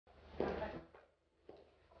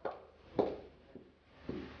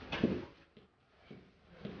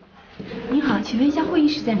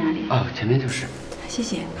室在哪里？哦，前面就是。谢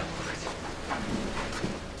谢。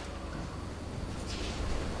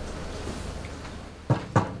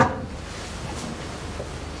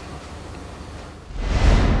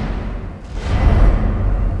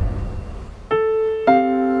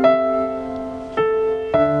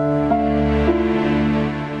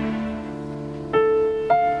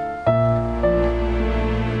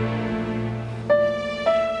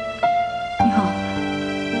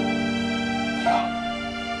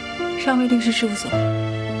 上位律师事务所，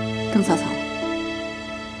邓草草。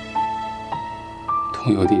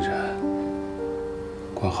通邮地址，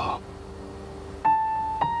关好。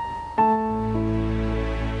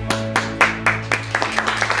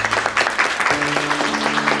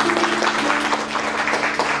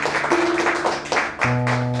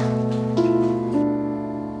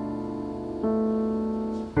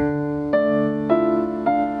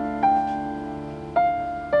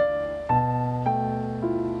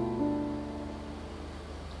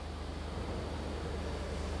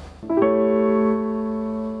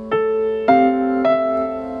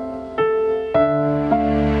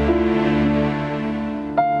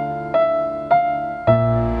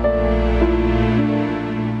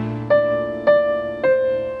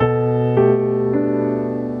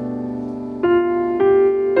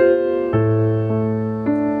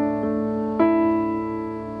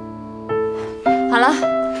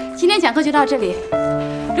讲课就到这里。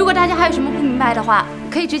如果大家还有什么不明白的话，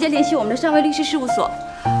可以直接联系我们的上位律师事务所，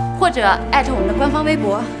或者艾特我们的官方微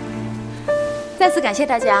博。再次感谢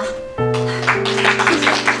大家，谢谢。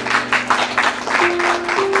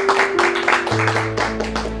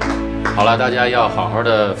好了，大家要好好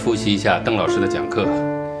的复习一下邓老师的讲课。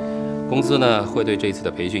公司呢会对这次的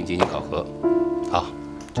培训进行考核。好，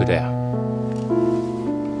就这样。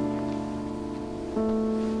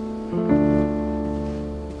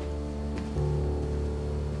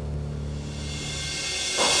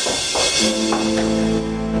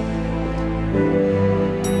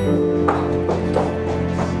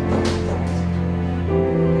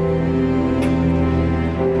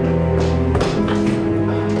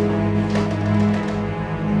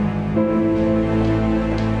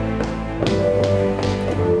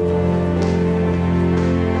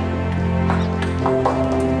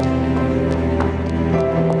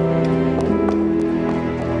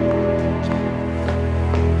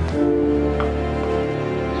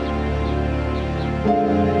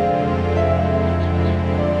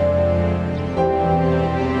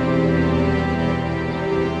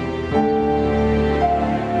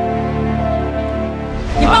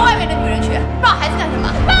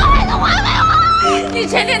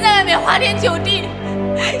 成天在外面花天酒地，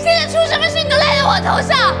现在出什么事你都赖在我头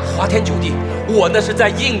上。花天酒地，我那是在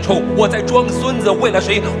应酬，我在装孙子。为了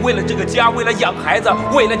谁？为了这个家，为了养孩子，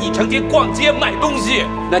为了你成天逛街买东西，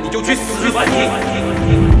那你就去死吧你！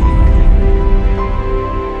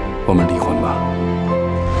我们离婚吧。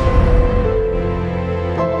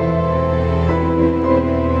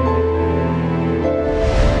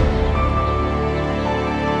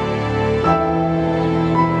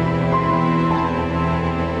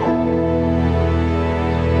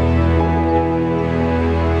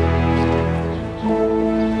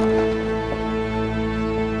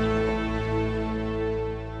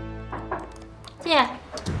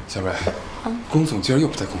 小蕊，龚总今儿又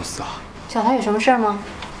不在公司啊？找他有什么事儿吗？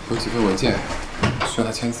有几份文件需要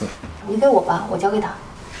他签字。你给我吧，我交给他。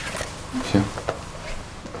行。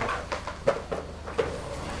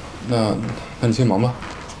那你先忙吧。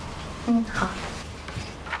嗯，好。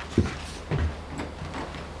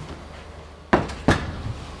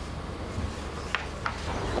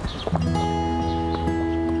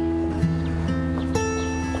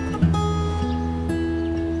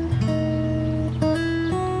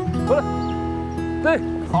过来，对，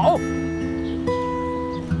好，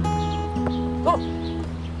走。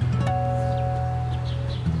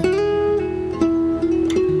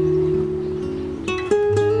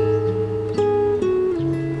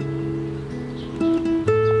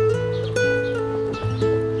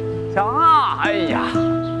强啊！哎呀，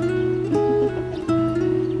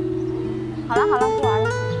好了好了，不玩了，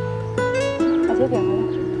把球捡回来。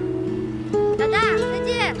老大，再见。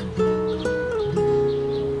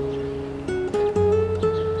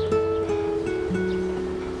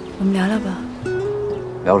 我们聊聊吧。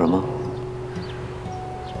聊什么？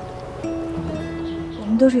我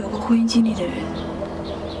们都是有过婚姻经历的人，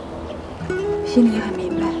心里也很明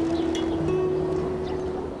白，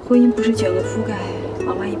婚姻不是卷个覆盖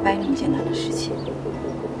往外一掰那么简单的事情。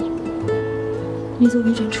你从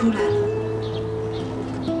云城出来了，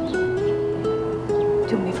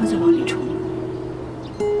就没法再往里冲了。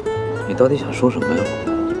你到底想说什么呀？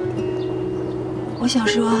我想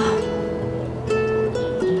说，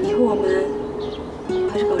以后我们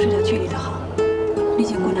还是保持点距离的好，毕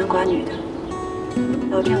竟孤男寡女的，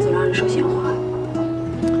老这样总让人说闲话。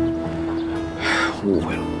误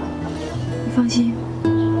会了。你放心，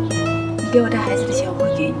你给我带孩子的钱我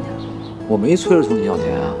会给你的。我没催着从你要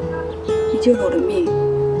钱啊。你救了我的命，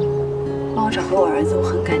帮我找回我儿子，我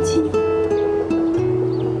很感激你。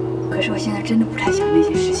可是我现在真的不太想那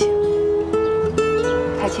些事情，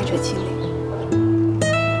太牵扯情理。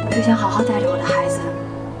我就想好好带着我的孩子，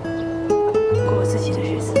过我自己的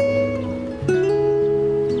日子。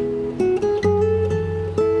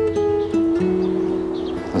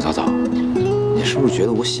那早早，你是不是觉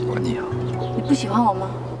得我喜欢你啊？你不喜欢我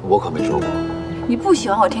吗？我可没说过。你不喜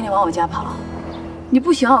欢我天天往我家跑，你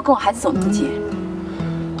不喜欢我跟我孩子走那么近。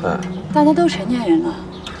哎，大家都成年人了，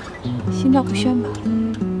心照不宣吧。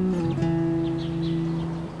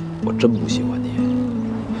我真不喜欢你，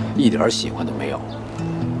一点喜欢都没有。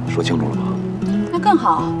说清楚了吗？那更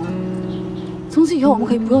好，从此以后我们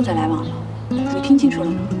可以不用再来往了。你听清楚了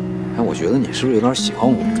吗？哎，我觉得你是不是有点喜欢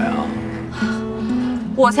我呀？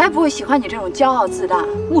我才不会喜欢你这种骄傲自大、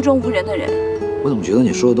目中无人的人。我怎么觉得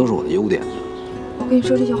你说的都是我的优点呢？我跟你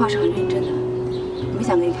说这句话是很认真的，没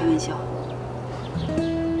想跟你开玩笑。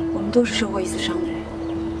我们都是受过一次伤的人，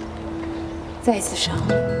再一次伤，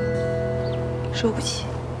受不起。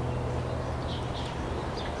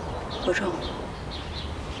保重。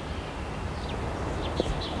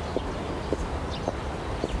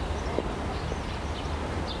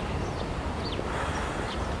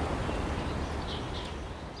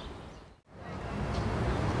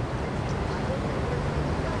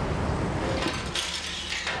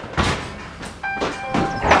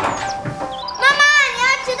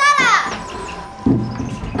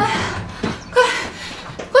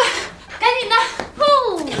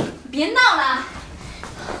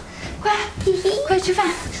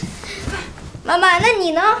妈妈，那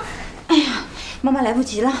你呢？哎呀，妈妈来不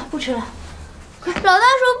及了，不吃了。快，老大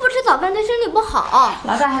说不吃早饭对身体不好。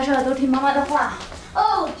老大还是要多听妈妈的话。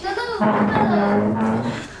哦，小豆腐吃饭了。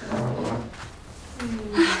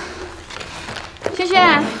萱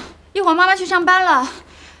萱，一会儿妈妈去上班了，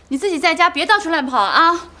你自己在家别到处乱跑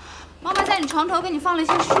啊。妈妈在你床头给你放了一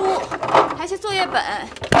些书，还有些作业本，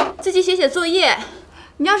自己写写作业。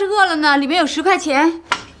你要是饿了呢，里面有10块钱，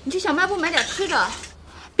你去小卖部买点吃的。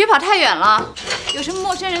别跑太远了，有什么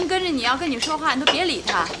陌生人跟着你要跟你说话，你都别理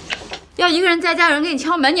他。要一个人在家有人给你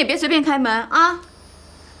敲门，你也别随便开门啊。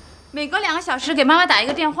每隔2个小时给妈妈打一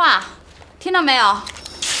个电话，听到没有？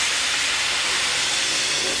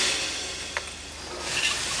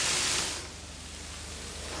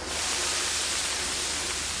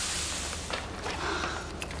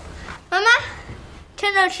妈妈，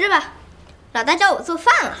趁热吃吧，老大叫我做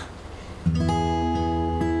饭了。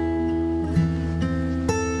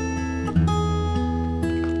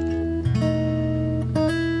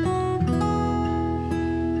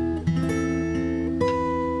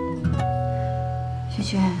萱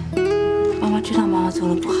萱，妈妈知道妈妈做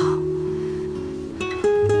的不好，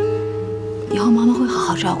以后妈妈会好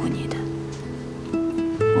好照顾你的。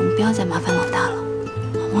我们不要再麻烦老大了，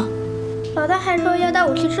好吗？老大还说要带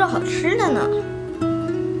我去吃好吃的呢。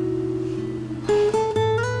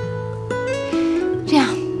这样，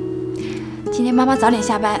今天妈妈早点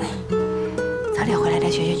下班，早点回来带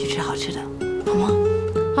萱萱去吃好吃的，好吗？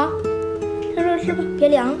好，趁热吃吧，别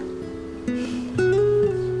凉了。